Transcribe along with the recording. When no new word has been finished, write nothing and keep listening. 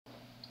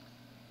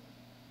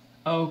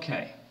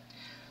Okay,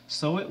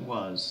 so it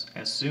was,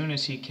 as soon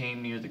as he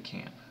came near the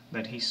camp,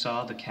 that he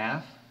saw the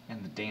calf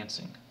and the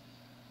dancing.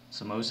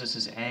 So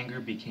Moses' anger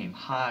became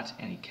hot,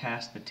 and he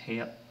cast the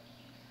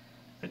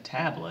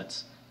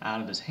tablets out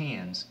of his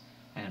hands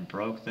and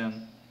broke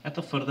them at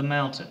the foot of the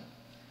mountain.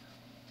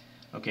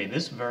 Okay,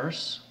 this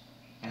verse,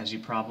 as you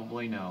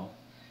probably know,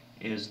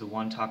 is the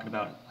one talking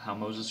about how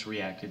Moses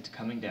reacted to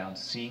coming down,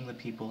 seeing the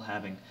people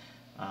having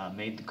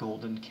made the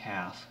golden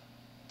calf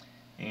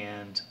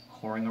and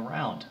whoring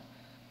around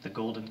the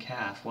golden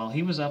calf while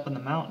he was up in the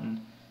mountain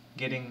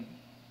getting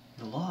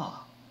the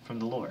law from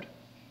the Lord.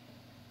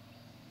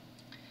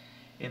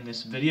 In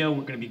this video,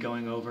 we're going to be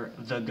going over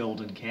the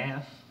golden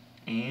calf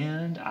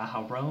and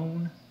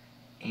Aharon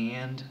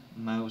and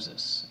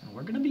Moses. And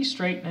we're going to be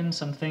straightening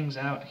some things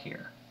out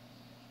here.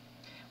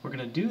 We're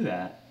going to do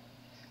that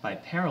by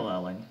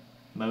paralleling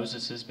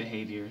Moses'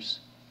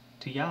 behaviors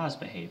to Yah's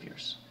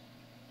behaviors.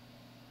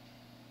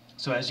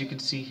 So as you can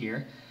see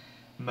here,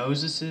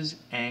 Moses'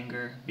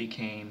 anger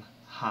became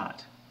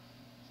hot.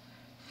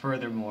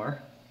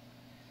 Furthermore,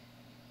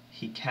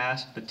 he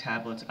cast the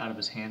tablets out of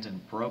his hands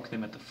and broke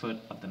them at the foot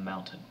of the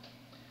mountain.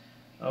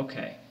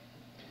 Okay,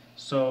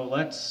 so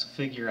let's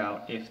figure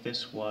out if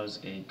this was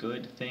a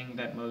good thing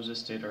that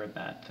Moses did or a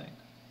bad thing.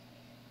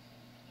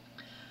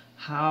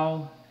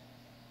 How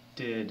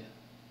did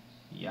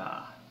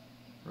Yah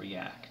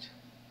react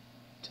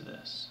to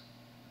this?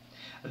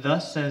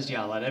 Thus says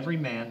Yah, let every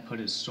man put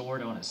his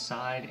sword on his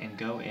side and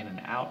go in and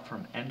out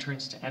from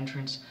entrance to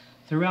entrance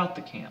throughout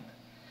the camp.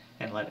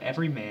 And let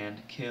every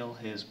man kill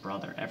his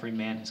brother, every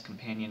man his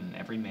companion, and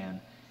every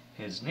man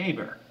his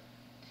neighbor.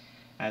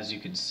 As you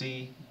can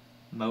see,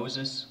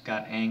 Moses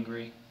got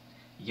angry,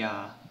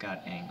 Yah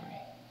got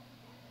angry.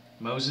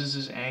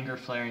 Moses' anger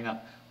flaring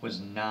up was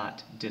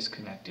not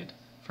disconnected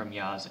from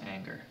Yah's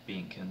anger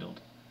being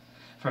kindled.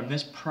 From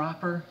this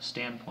proper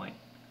standpoint,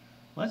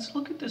 let's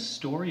look at this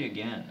story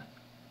again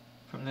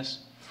from this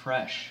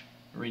fresh,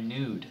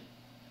 renewed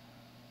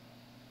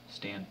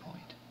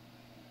standpoint.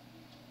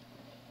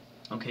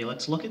 Okay,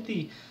 let's look at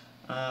the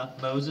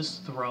Moses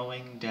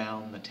throwing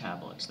down the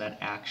tablets, that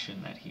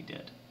action that he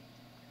did.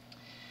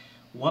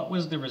 What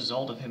was the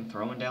result of him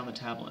throwing down the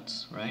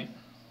tablets, right?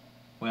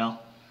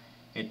 Well,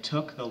 it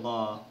took the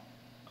law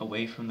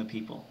away from the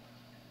people.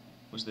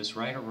 Was this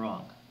right or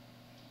wrong?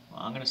 Well,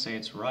 I'm going to say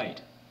it's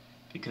right,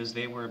 because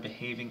they were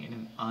behaving in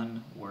an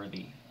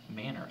unworthy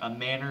manner, a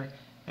manner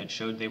that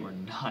showed they were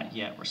not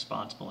yet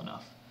responsible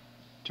enough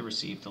to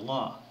receive the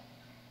law,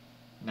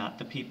 not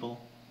the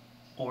people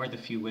or the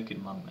few wicked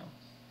among them.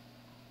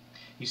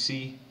 You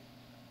see,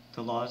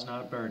 the law is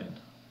not a burden.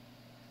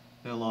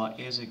 The law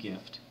is a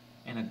gift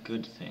and a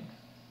good thing.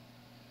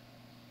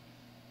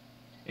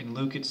 In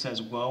Luke it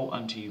says, woe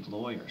unto you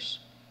lawyers,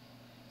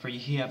 for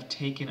ye have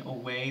taken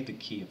away the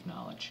key of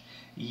knowledge.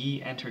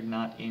 Ye entered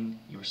not in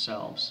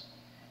yourselves,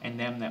 and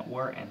them that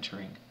were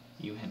entering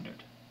you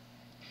hindered.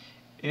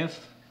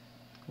 If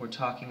we're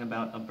talking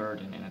about a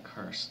burden and a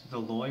curse, the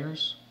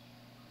lawyers,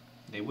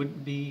 they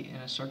wouldn't be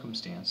in a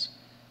circumstance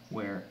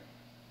where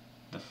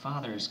the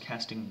Father is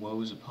casting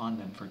woes upon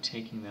them for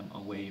taking them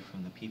away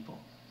from the people.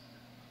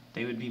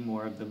 They would be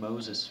more of the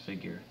Moses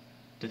figure,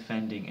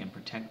 defending and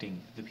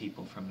protecting the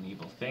people from an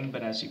evil thing.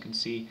 But as you can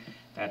see,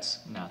 that's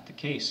not the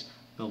case.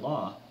 The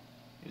law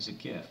is a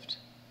gift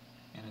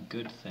and a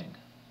good thing.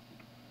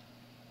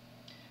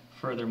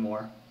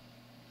 Furthermore,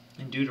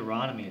 in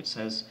Deuteronomy it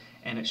says,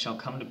 and it shall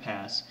come to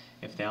pass,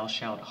 if thou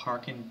shalt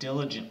hearken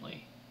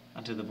diligently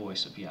unto the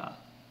voice of Yah,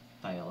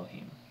 thy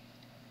Elohim,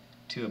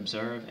 to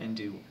observe and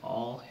do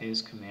all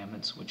his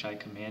commandments which I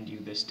command you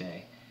this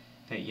day,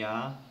 that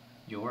Yah,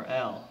 your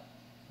El,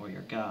 or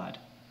your God,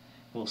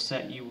 will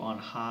set you on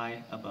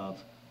high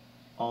above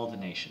all the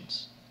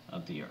nations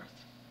of the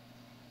earth.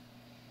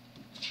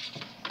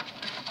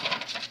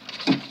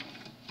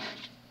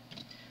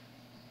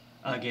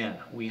 Again,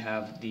 we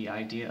have the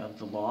idea of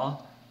the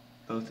law,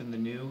 both in the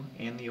New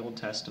and the Old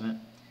Testament,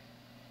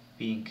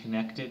 being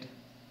connected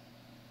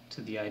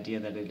to the idea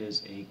that it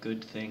is a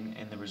good thing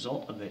and the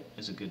result of it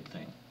is a good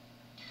thing.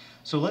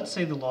 So let's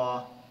say the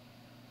law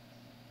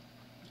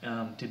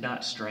did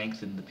not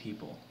strengthen the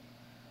people.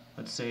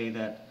 Let's say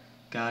that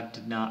God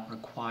did not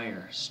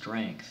require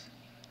strength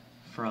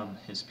from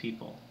his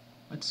people.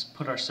 Let's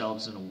put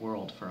ourselves in a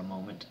world for a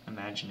moment,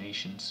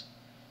 imaginations.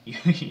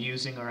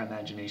 Using our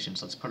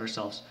imaginations, let's put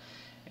ourselves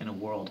in a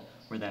world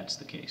where that's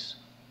the case.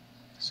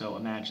 So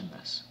imagine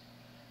this.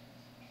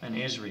 An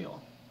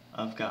Israel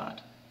of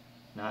God.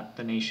 Not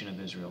the nation of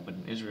Israel, but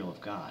an Israel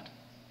of God.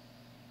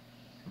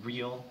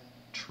 Real,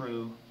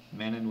 true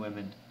men and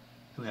women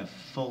who have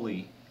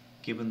fully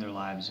given their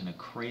lives in a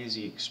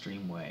crazy,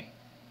 extreme way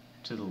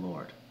to the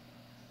Lord.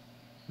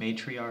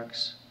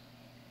 Matriarchs,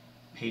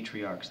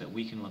 patriarchs that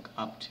we can look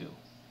up to.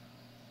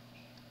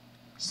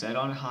 Set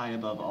on high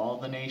above all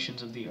the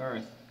nations of the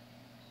earth,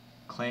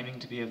 claiming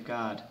to be of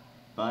God,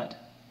 but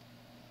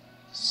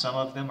some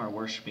of them are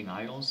worshiping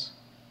idols,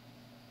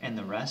 and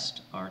the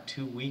rest are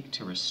too weak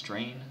to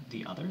restrain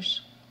the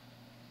others?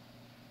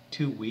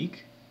 Too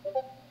weak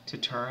to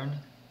turn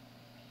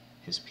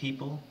his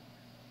people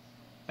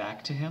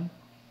back to him,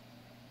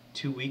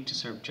 too weak to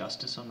serve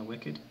justice on the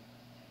wicked.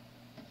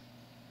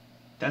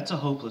 That's a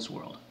hopeless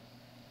world,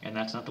 and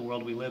that's not the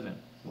world we live in.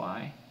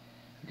 Why?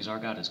 Because our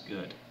God is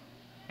good,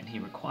 and he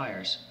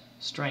requires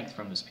strength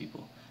from his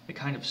people, the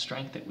kind of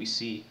strength that we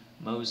see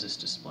Moses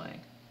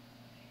displaying.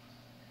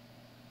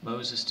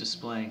 Moses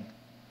displaying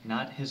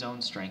not his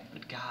own strength,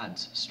 but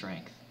God's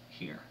strength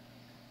here.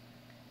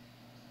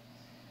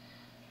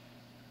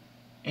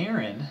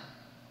 Aaron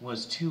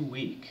was too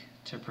weak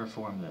to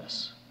perform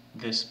this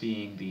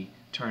being the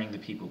turning the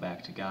people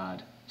back to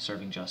God,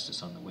 serving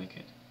justice on the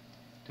wicked.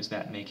 Does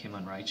that make him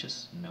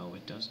unrighteous? No,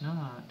 it does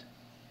not.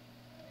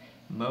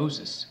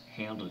 Moses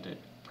handled it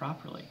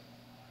properly.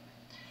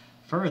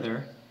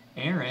 Further,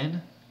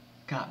 Aaron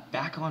got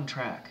back on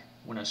track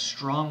when a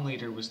strong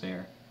leader was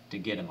there to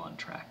get him on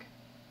track.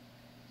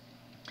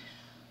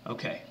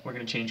 Okay, we're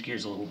going to change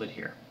gears a little bit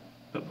here.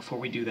 But before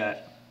we do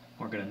that,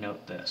 we're going to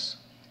note this.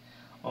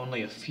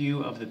 Only a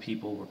few of the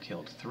people were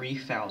killed.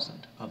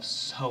 3,000 of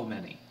so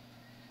many.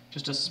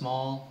 Just a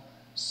small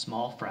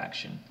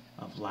fraction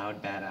of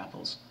loud bad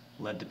apples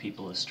led the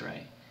people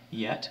astray.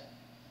 Yet,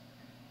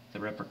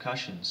 the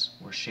repercussions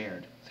were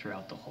shared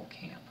throughout the whole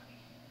camp.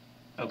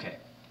 Okay,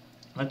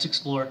 let's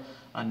explore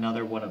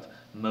another one of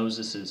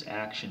Moses'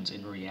 actions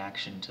in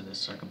reaction to this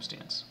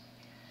circumstance.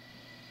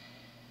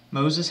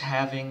 Moses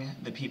having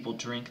the people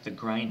drink the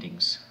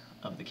grindings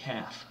of the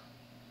calf.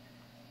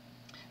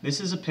 This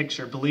is a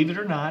picture, believe it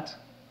or not,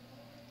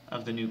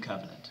 of the new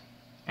covenant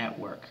at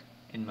work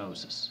in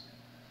Moses.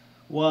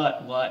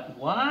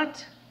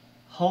 What?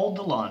 Hold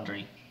the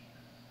laundry.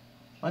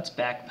 Let's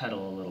backpedal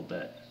a little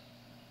bit.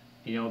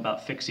 You know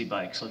about fixie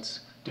bikes.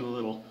 Let's do a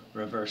little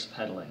reverse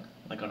pedaling,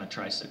 like on a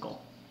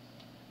tricycle.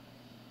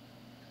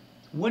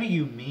 What do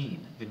you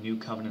mean, the new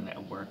covenant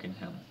at work in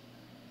him?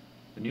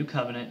 The new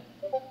covenant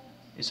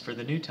is for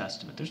the New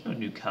Testament. There's no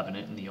new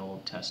covenant in the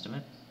Old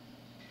Testament.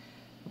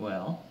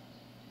 Well,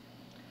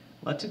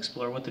 let's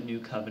explore what the new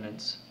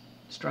covenant's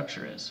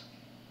structure is.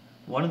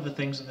 One of the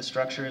things of the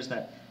structure is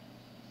that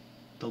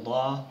the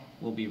law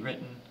will be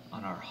written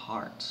on our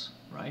hearts,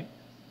 right?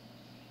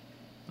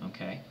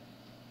 Okay.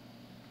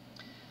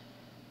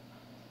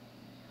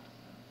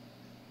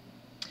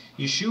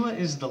 Yeshua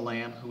is the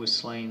Lamb who was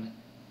slain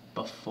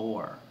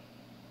before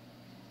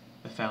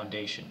the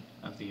foundation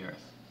of the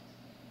earth.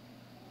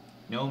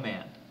 No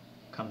man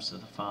comes to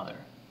the Father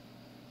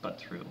but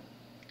through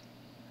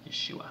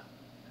Yeshua.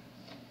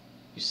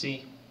 You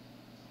see,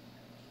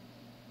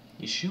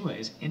 Yeshua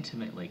is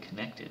intimately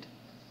connected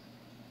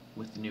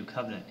with the new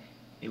covenant.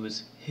 It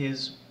was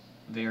his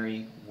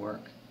very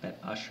work that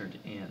ushered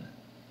in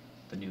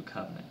the new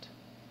covenant,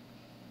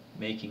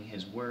 making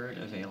his word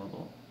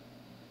available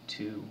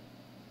to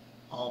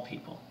all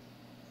people.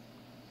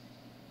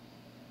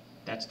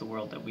 That's the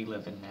world that we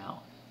live in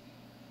now.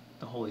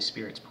 The Holy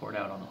Spirit's poured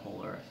out on the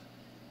whole earth.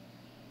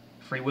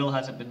 Free will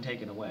hasn't been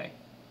taken away,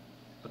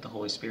 but the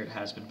Holy Spirit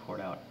has been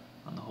poured out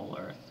on the whole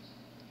earth.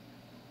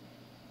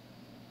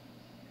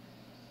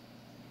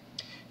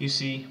 You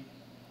see,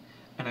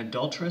 an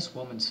adulterous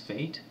woman's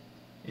fate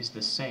is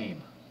the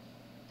same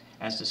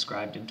as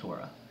described in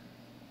Torah,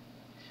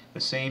 the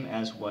same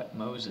as what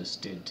Moses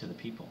did to the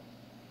people.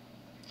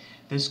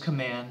 This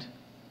command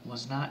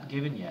was not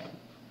given yet.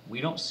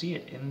 We don't see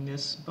it in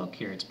this book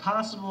here. It's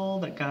possible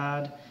that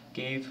God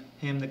gave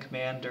him the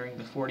command during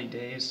the 40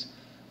 days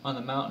on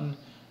the mountain,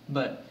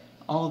 but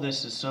all of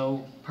this is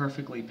so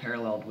perfectly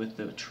paralleled with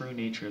the true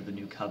nature of the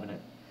new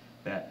covenant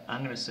that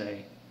I'm going to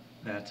say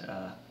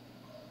that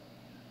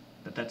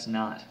that's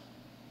not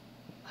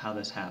how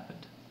this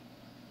happened.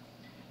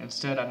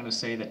 Instead, I'm going to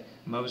say that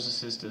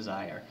Moses'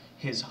 desire,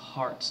 his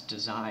heart's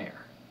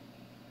desire,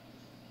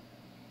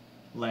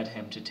 led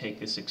him to take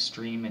this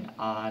extreme and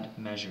odd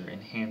measure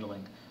in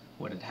handling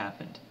what had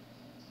happened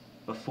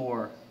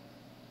before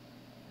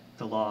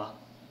the law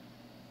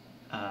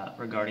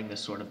regarding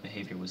this sort of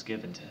behavior was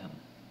given to him.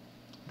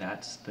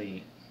 That's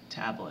the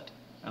tablet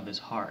of his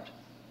heart,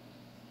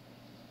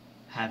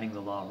 having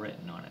the law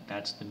written on it.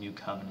 That's the new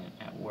covenant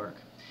at work.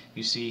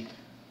 You see,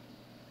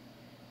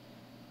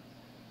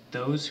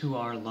 those who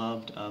are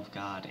loved of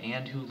God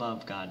and who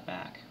love God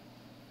back,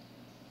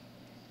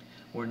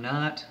 we're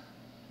not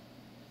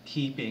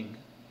keeping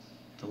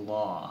the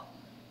law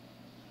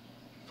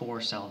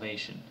for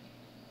salvation.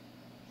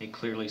 It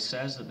clearly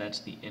says that that's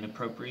the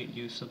inappropriate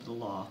use of the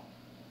law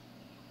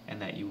and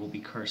that you will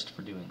be cursed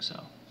for doing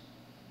so.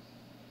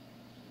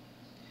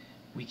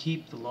 We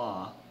keep the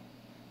law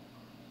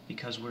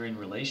because we're in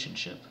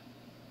relationship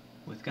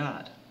with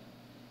God,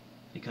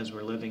 because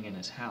we're living in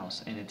his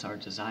house, and it's our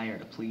desire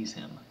to please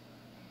him.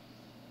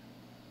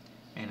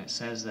 And it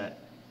says that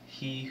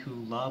he who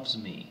loves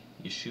me,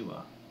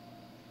 Yeshua,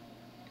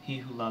 he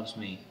who loves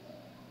me,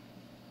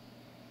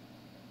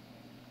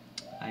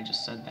 I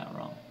just said that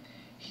wrong.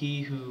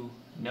 He who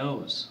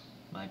knows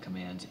my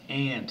commands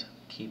and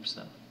keeps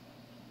them,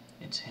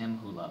 it's him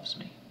who loves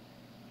me.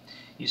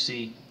 You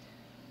see,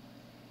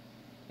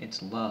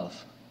 it's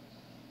love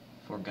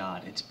for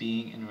God. It's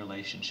being in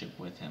relationship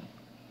with him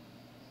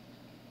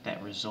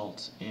that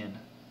results in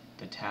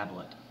the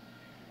tablet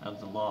of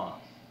the law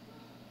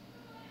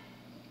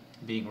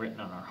being written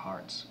on our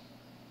hearts.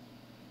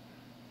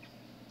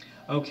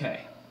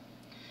 Okay,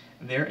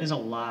 there is a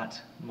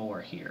lot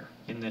more here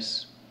in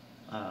this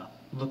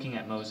looking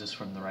at Moses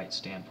from the right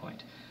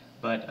standpoint,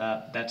 but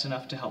that's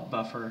enough to help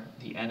buffer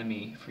the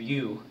enemy for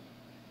you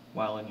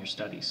while in your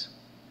studies.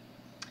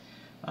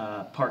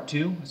 Part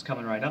 2 is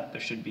coming right up.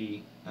 There should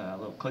be a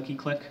little clicky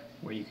click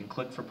where you can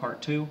click for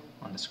part 2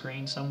 on the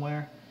screen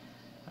somewhere.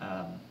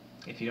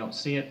 If you don't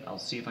see it, I'll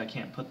see if I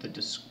can't put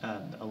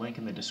a link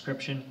in the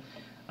description,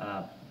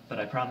 but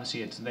I promise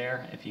you it's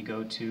there. If you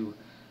go to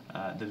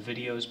the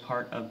videos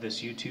part of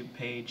this YouTube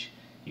page,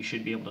 you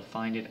should be able to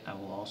find it. I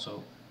will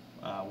also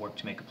work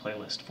to make a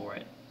playlist for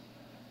it.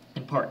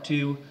 In part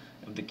 2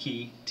 of the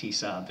key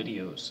Tisa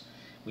videos,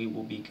 we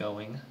will be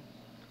going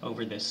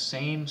over this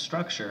same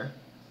structure,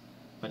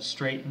 but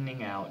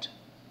straightening out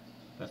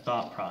the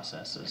thought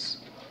processes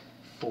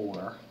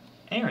for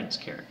Aaron's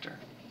character.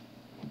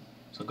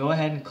 So go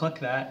ahead and click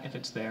that if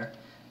it's there,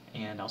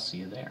 and I'll see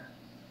you there.